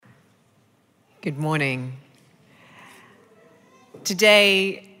Good morning.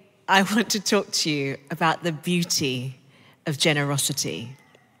 Today, I want to talk to you about the beauty of generosity.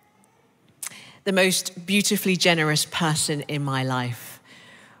 The most beautifully generous person in my life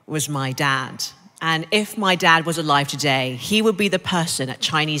was my dad. And if my dad was alive today, he would be the person at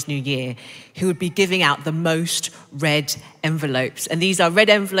Chinese New Year who would be giving out the most red envelopes. And these are red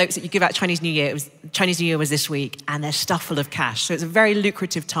envelopes that you give out Chinese New Year. Chinese New Year was this week, and they're stuffed full of cash. So it's a very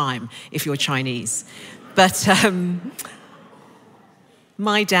lucrative time if you're Chinese. But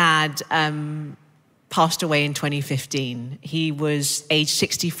my dad passed away in 2015. He was age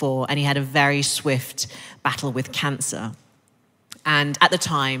 64, and he had a very swift battle with cancer. And at the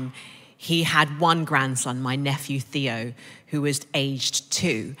time, he had one grandson, my nephew Theo, who was aged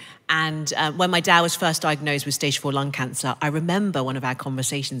 2. And when my dad was first diagnosed with stage 4 lung cancer, I remember one of our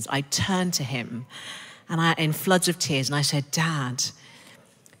conversations. I turned to him and in floods of tears, and I said, "Dad,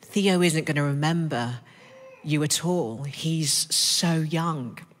 Theo isn't going to remember you at all. He's so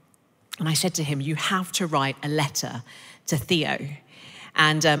young." And I said to him, "You have to write a letter to Theo."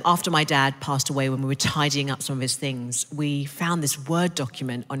 And after my dad passed away, when we were tidying up some of his things, we found this Word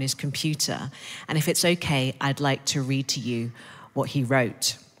document on his computer. And if it's okay, I'd like to read to you what he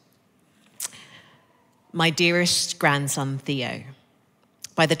wrote. "My dearest grandson, Theo,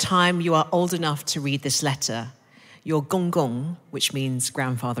 by the time you are old enough to read this letter, your gong gong, which means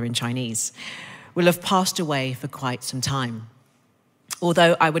grandfather in Chinese, will have passed away for quite some time.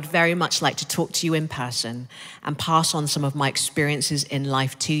 Although I would very much like to talk to you in person and pass on some of my experiences in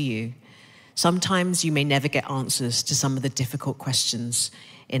life to you, sometimes you may never get answers to some of the difficult questions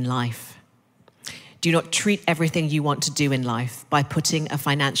in life. Do not treat everything you want to do in life by putting a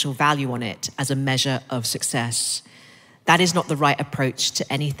financial value on it as a measure of success. That is not the right approach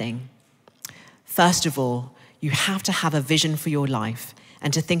to anything. First of all, you have to have a vision for your life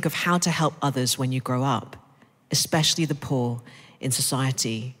and to think of how to help others when you grow up, especially the poor in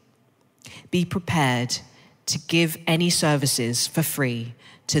society. Be prepared to give any services for free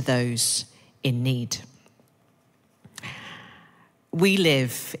to those in need." We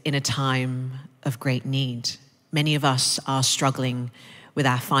live in a time of great need. Many of us are struggling with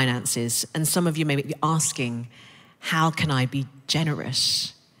our finances, and some of you may be asking, how can I be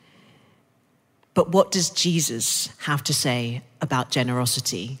generous? But what does Jesus have to say about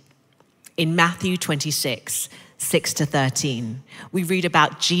generosity? In Matthew 26, 6-13, we read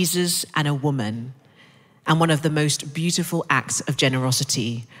about Jesus and a woman and one of the most beautiful acts of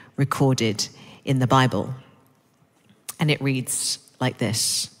generosity recorded in the Bible. And it reads like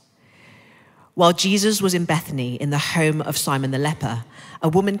this. "While Jesus was in Bethany in the home of Simon the leper, a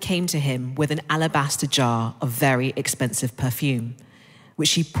woman came to him with an alabaster jar of very expensive perfume, which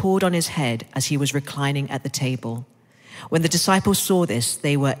she poured on his head as he was reclining at the table. When the disciples saw this,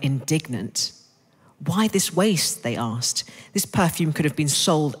 they were indignant. 'Why this waste?' they asked. 'This perfume could have been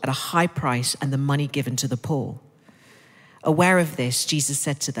sold at a high price and the money given to the poor.' Aware of this, Jesus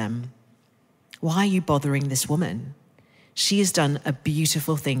said to them, 'Why are you bothering this woman? She has done a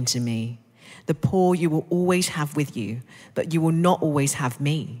beautiful thing to me. The poor you will always have with you, but you will not always have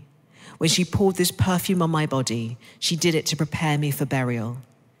me. When she poured this perfume on my body, she did it to prepare me for burial.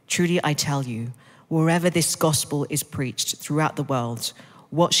 Truly I tell you, wherever this gospel is preached throughout the world,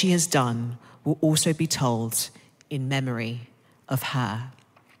 what she has done will also be told in memory of her.'"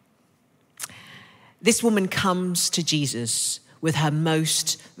 This woman comes to Jesus with her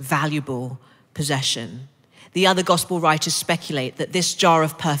most valuable possession. The other gospel writers speculate that this jar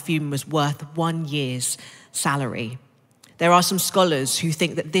of perfume was worth 1 year's salary. There are some scholars who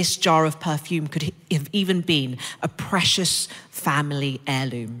think that this jar of perfume could have even been a precious family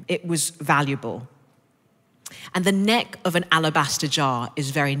heirloom. It was valuable. And the neck of an alabaster jar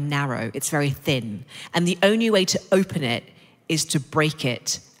is very narrow, it's very thin. And the only way to open it is to break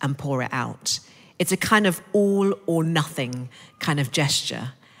it and pour it out. It's a kind of all or nothing kind of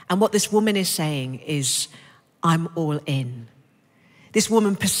gesture. And what this woman is saying is, I'm all in. This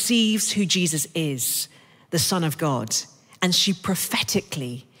woman perceives who Jesus is, the Son of God. And she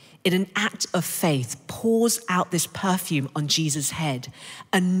prophetically, in an act of faith, pours out this perfume on Jesus' head,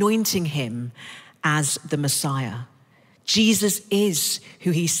 anointing him as the Messiah. Jesus is who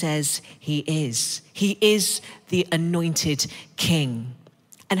he says he is. He is the anointed king.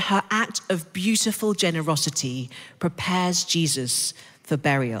 And her act of beautiful generosity prepares Jesus for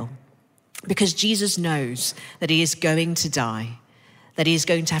burial. Because Jesus knows that he is going to die, that he is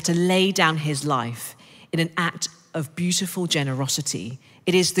going to have to lay down his life in an act of beautiful generosity.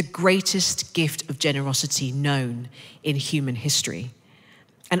 It is the greatest gift of generosity known in human history.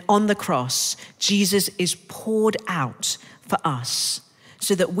 And on the cross, Jesus is poured out for us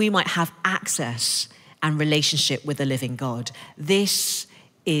so that we might have access and relationship with the living God. This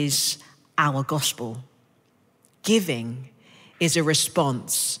is our gospel. Giving is a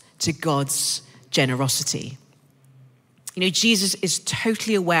response to God's generosity. You know, Jesus is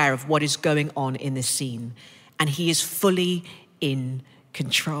totally aware of what is going on in this scene, and he is fully in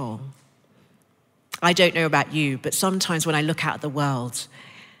control. I don't know about you, but sometimes when I look out at the world,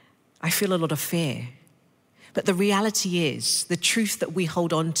 I feel a lot of fear. But the reality is, the truth that we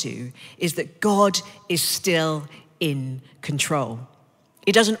hold on to is that God is still in control.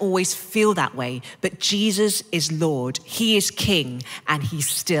 It doesn't always feel that way, but Jesus is Lord, he is King, and he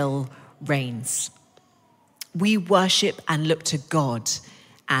still reigns. We worship and look to God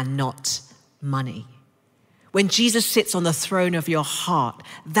and not money. When Jesus sits on the throne of your heart,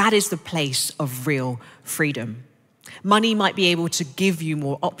 that is the place of real freedom. Money might be able to give you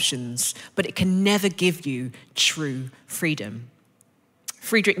more options, but it can never give you true freedom.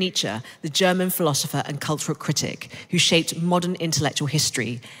 Friedrich Nietzsche, the German philosopher and cultural critic who shaped modern intellectual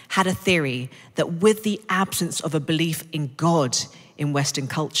history, had a theory that with the absence of a belief in God in Western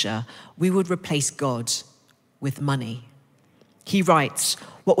culture, we would replace God with money. He writes,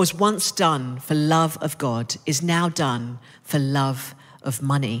 "What was once done for love of God is now done for love of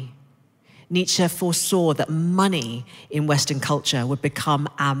money." Nietzsche foresaw that money in Western culture would become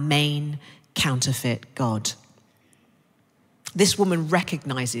our main counterfeit God. This woman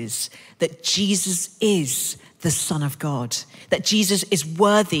recognizes that Jesus is the Son of God, that Jesus is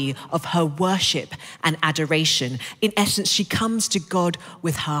worthy of her worship and adoration. In essence, she comes to God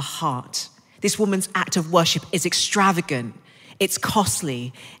with her heart. This woman's act of worship is extravagant, it's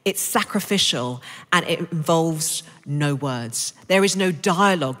costly, it's sacrificial, and it involves no words. There is no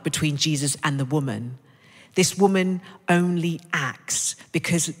dialogue between Jesus and the woman. This woman only acts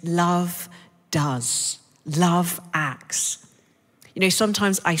because love does. Love acts. You know,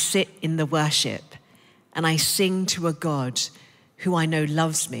 sometimes I sit in the worship and I sing to a God who I know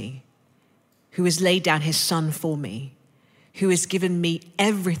loves me, who has laid down his son for me, who has given me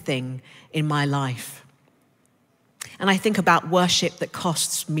everything in my life. And I think about worship that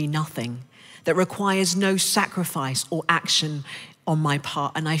costs me nothing, that requires no sacrifice or action on my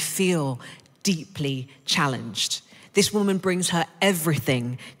part, and I feel deeply challenged. This woman brings her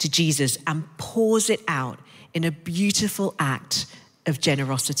everything to Jesus and pours it out in a beautiful act of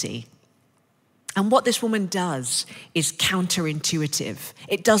generosity. And what this woman does is counterintuitive.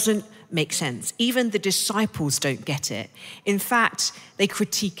 It doesn't make sense. Even the disciples don't get it. In fact, they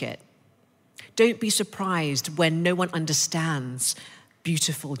critique it. Don't be surprised when no one understands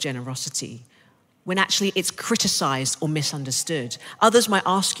beautiful generosity, when actually it's criticized or misunderstood. Others might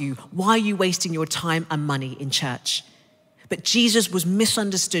ask you, why are you wasting your time and money in church? But Jesus was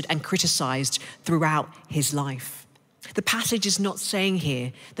misunderstood and criticized throughout his life. The passage is not saying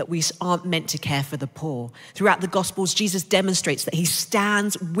here that we aren't meant to care for the poor. Throughout the Gospels, Jesus demonstrates that he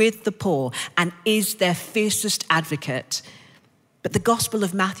stands with the poor and is their fiercest advocate. But the Gospel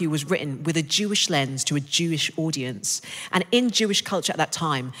of Matthew was written with a Jewish lens to a Jewish audience. And in Jewish culture at that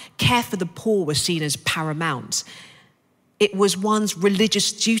time, care for the poor was seen as paramount. It was one's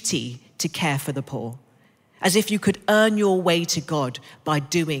religious duty to care for the poor, as if you could earn your way to God by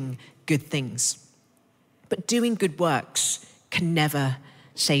doing good things. But doing good works can never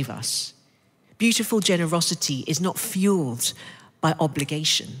save us. Beautiful generosity is not fueled by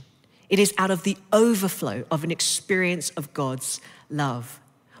obligation. It is out of the overflow of an experience of God's love.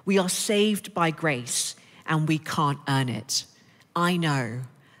 We are saved by grace and we can't earn it. I know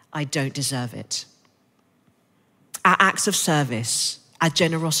I don't deserve it. Our acts of service, our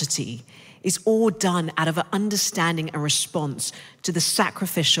generosity, is all done out of an understanding and response to the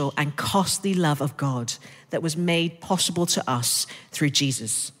sacrificial and costly love of God that was made possible to us through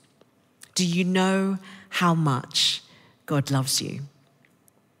Jesus. Do you know how much God loves you?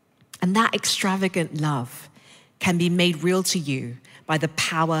 And that extravagant love can be made real to you by the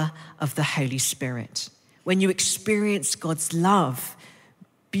power of the Holy Spirit. When you experience God's love,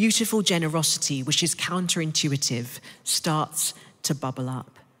 beautiful generosity, which is counterintuitive, starts to bubble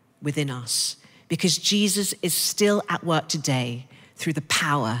up within us, because Jesus is still at work today through the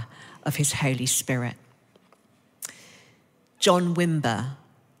power of his Holy Spirit. John Wimber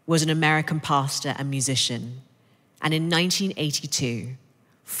was an American pastor and musician, and in 1982,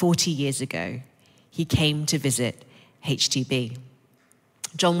 40 years ago, he came to visit HTB.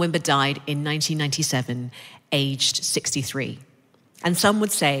 John Wimber died in 1997, aged 63. And some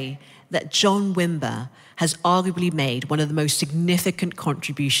would say that John Wimber has arguably made one of the most significant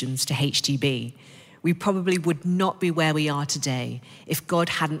contributions to HTB. We probably would not be where we are today if God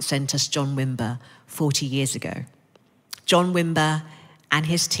hadn't sent us John Wimber 40 years ago. John Wimber and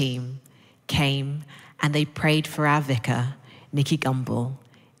his team came and they prayed for our vicar, Nicky Gumbel,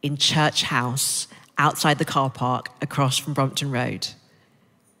 in Church House outside the car park across from Brompton Road.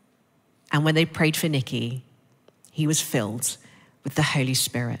 And when they prayed for Nicky, he was filled with the Holy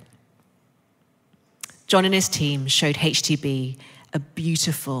Spirit. John and his team showed HTB a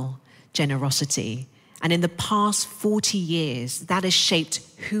beautiful generosity. And in the past 40 years, that has shaped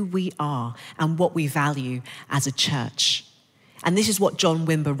who we are and what we value as a church. And this is what John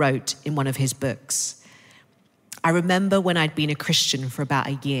Wimber wrote in one of his books. I remember when I'd been a Christian for about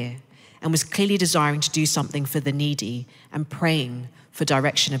a year and was clearly desiring to do something for the needy and praying for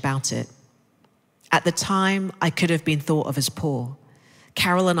direction about it. At the time, I could have been thought of as poor.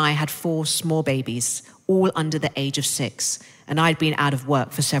 Carol and I had 4 small babies, all under the age of 6, and I'd been out of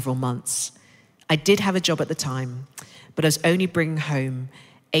work for several months. I did have a job at the time, but I was only bringing home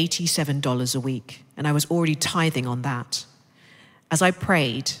 $87 a week, and I was already tithing on that. As I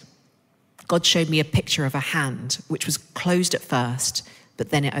prayed, God showed me a picture of a hand, which was closed at first, but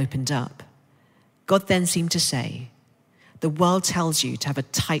then it opened up. God then seemed to say, the world tells you to have a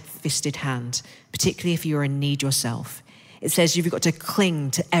tight-fisted hand, particularly if you're in need yourself. It says you've got to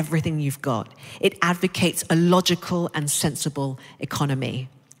cling to everything you've got. It advocates a logical and sensible economy.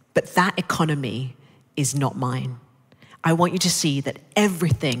 But that economy is not mine. I want you to see that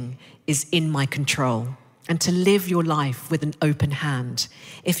everything is in my control and to live your life with an open hand.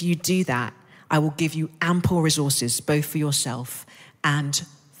 If you do that, I will give you ample resources, both for yourself and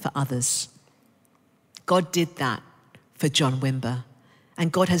for others. God did that for John Wimber,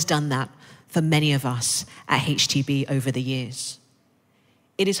 and God has done that for many of us at HTB over the years.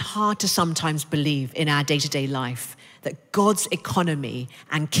 It is hard to sometimes believe in our day-to-day life that God's economy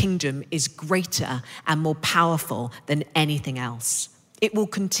and kingdom is greater and more powerful than anything else. It will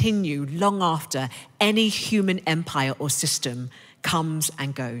continue long after any human empire or system comes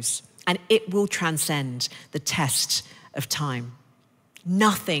and goes, and it will transcend the test of time.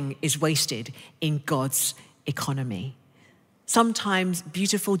 Nothing is wasted in God's economy. Sometimes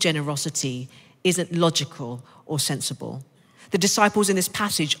beautiful generosity isn't logical or sensible. The disciples in this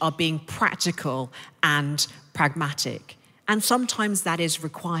passage are being practical and pragmatic, and sometimes that is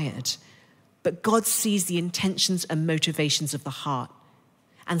required. But God sees the intentions and motivations of the heart,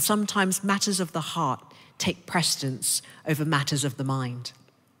 and sometimes matters of the heart take precedence over matters of the mind.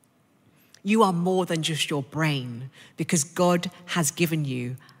 You are more than just your brain because God has given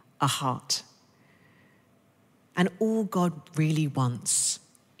you a heart. And all God really wants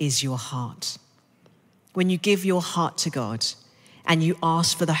is your heart. When you give your heart to God and you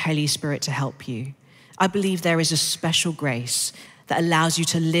ask for the Holy Spirit to help you, I believe there is a special grace that allows you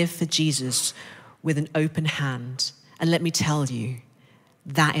to live for Jesus with an open hand. And let me tell you,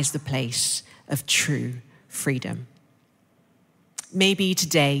 that is the place of true freedom. Maybe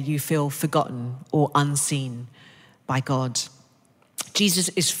today you feel forgotten or unseen by God. Jesus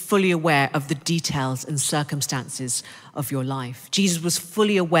is fully aware of the details and circumstances of your life. Jesus was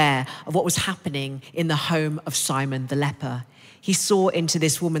fully aware of what was happening in the home of Simon the leper. He saw into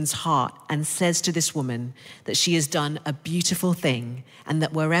this woman's heart and says to this woman that she has done a beautiful thing and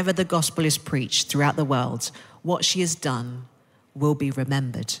that wherever the gospel is preached throughout the world, what she has done will be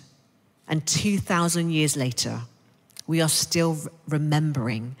remembered. And 2,000 years later, we are still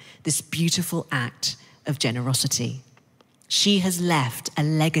remembering this beautiful act of generosity. She has left a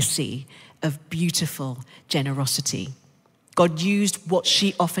legacy of beautiful generosity. God used what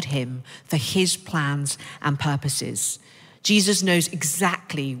she offered him for his plans and purposes. Jesus knows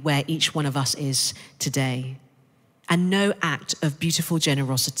exactly where each one of us is today. And no act of beautiful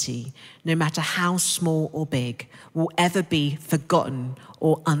generosity, no matter how small or big, will ever be forgotten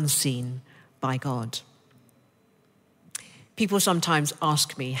or unseen by God. People sometimes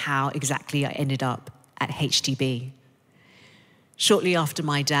ask me how exactly I ended up at HTB. Shortly after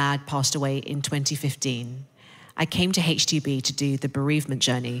my dad passed away in 2015, I came to HTB to do the bereavement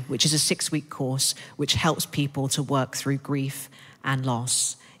journey, which is a 6-week course which helps people to work through grief and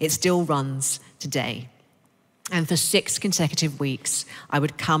loss. It still runs today. And for 6 consecutive weeks, I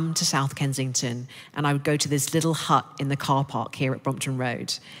would come to South Kensington and I would go to this little hut in the car park here at Brompton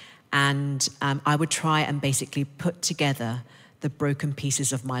Road. And I would try and basically put together the broken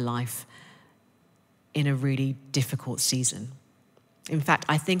pieces of my life in a really difficult season. In fact,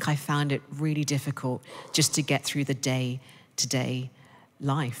 I think I found it really difficult just to get through the day-to-day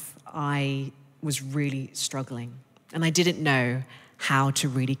life. I was really struggling, and I didn't know how to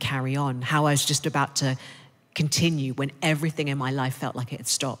really carry on, how I was just about to continue when everything in my life felt like it had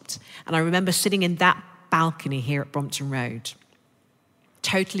stopped. And I remember sitting in that balcony here at Brompton Road,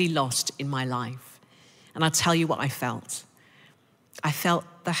 totally lost in my life. And I'll tell you what I felt. I felt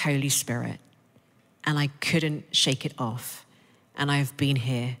the Holy Spirit and I couldn't shake it off. And I have been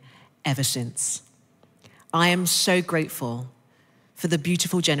here ever since. I am so grateful for the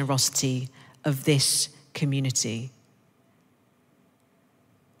beautiful generosity of this community.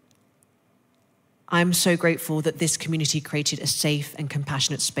 I'm so grateful that this community created a safe and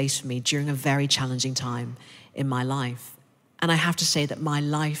compassionate space for me during a very challenging time in my life. And I have to say that my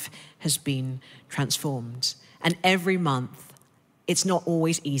life has been transformed. And every month, it's not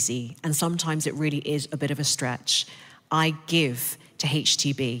always easy, and sometimes it really is a bit of a stretch. I give to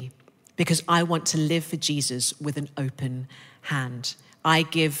HTB because I want to live for Jesus with an open hand. I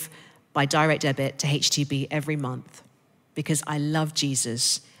give by direct debit to HTB every month because I love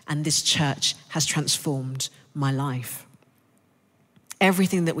Jesus and this church has transformed my life.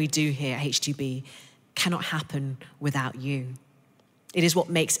 Everything that we do here at HTB cannot happen without you. It is what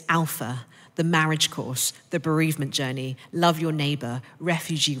makes Alpha, the marriage course, the bereavement journey, love your neighbor,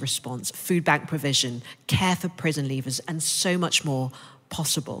 refugee response, food bank provision, care for prison leavers, and so much more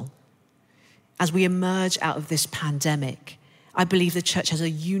possible. As we emerge out of this pandemic, I believe the church has a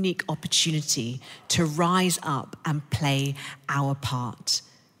unique opportunity to rise up and play our part.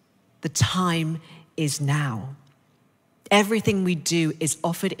 The time is now. Everything we do is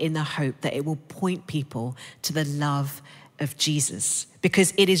offered in the hope that it will point people to the love of Jesus,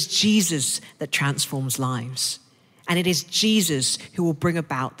 because it is Jesus that transforms lives. And it is Jesus who will bring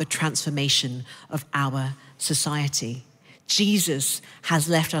about the transformation of our society. Jesus has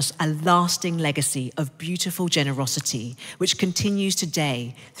left us a lasting legacy of beautiful generosity, which continues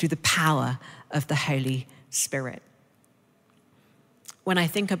today through the power of the Holy Spirit. When I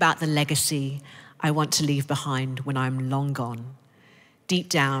think about the legacy I want to leave behind when I'm long gone, deep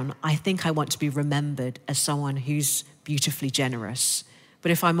down, I think I want to be remembered as someone who's beautifully generous.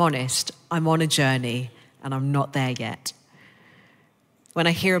 But if I'm honest, I'm on a journey and I'm not there yet. When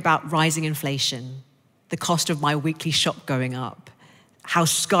I hear about rising inflation, the cost of my weekly shop going up, how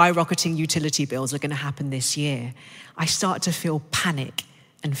skyrocketing utility bills are going to happen this year, I start to feel panic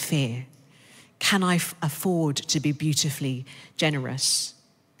and fear. Can I afford to be beautifully generous?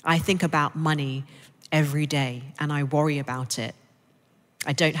 I think about money every day and I worry about it.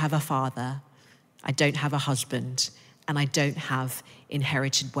 I don't have a father, I don't have a husband, and I don't have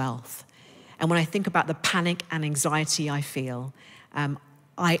inherited wealth. And when I think about the panic and anxiety I feel,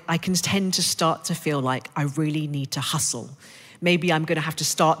 I can tend to start to feel like I really need to hustle. Maybe I'm going to have to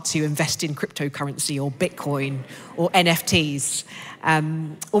start to invest in cryptocurrency or Bitcoin or NFTs.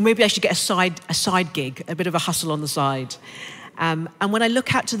 Or maybe I should get a side gig, a bit of a hustle on the side. And when I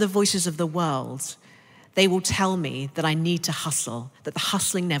look out to the voices of the world, they will tell me that I need to hustle, that the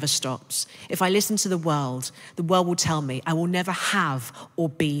hustling never stops. If I listen to the world will tell me I will never have or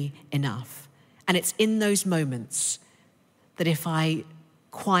be enough. And it's in those moments that if I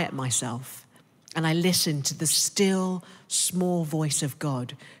quiet myself and I listen to the still, small voice of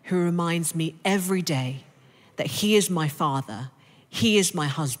God who reminds me every day that He is my Father, He is my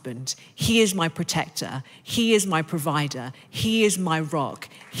husband, He is my protector, He is my provider, He is my rock,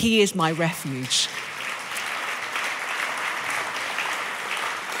 He is my refuge.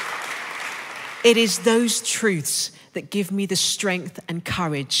 It is those truths that give me the strength and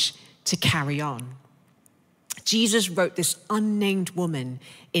courage to carry on. Jesus wrote this unnamed woman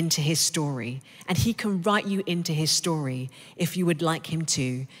into his story, and he can write you into his story if you would like him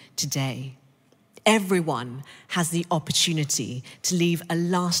to today. Everyone has the opportunity to leave a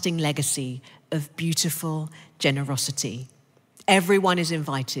lasting legacy of beautiful generosity. Everyone is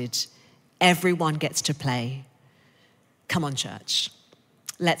invited. Everyone gets to play. Come on, church.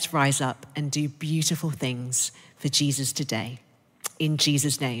 Let's rise up and do beautiful things for Jesus today. In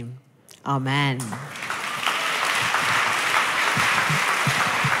Jesus' name, amen.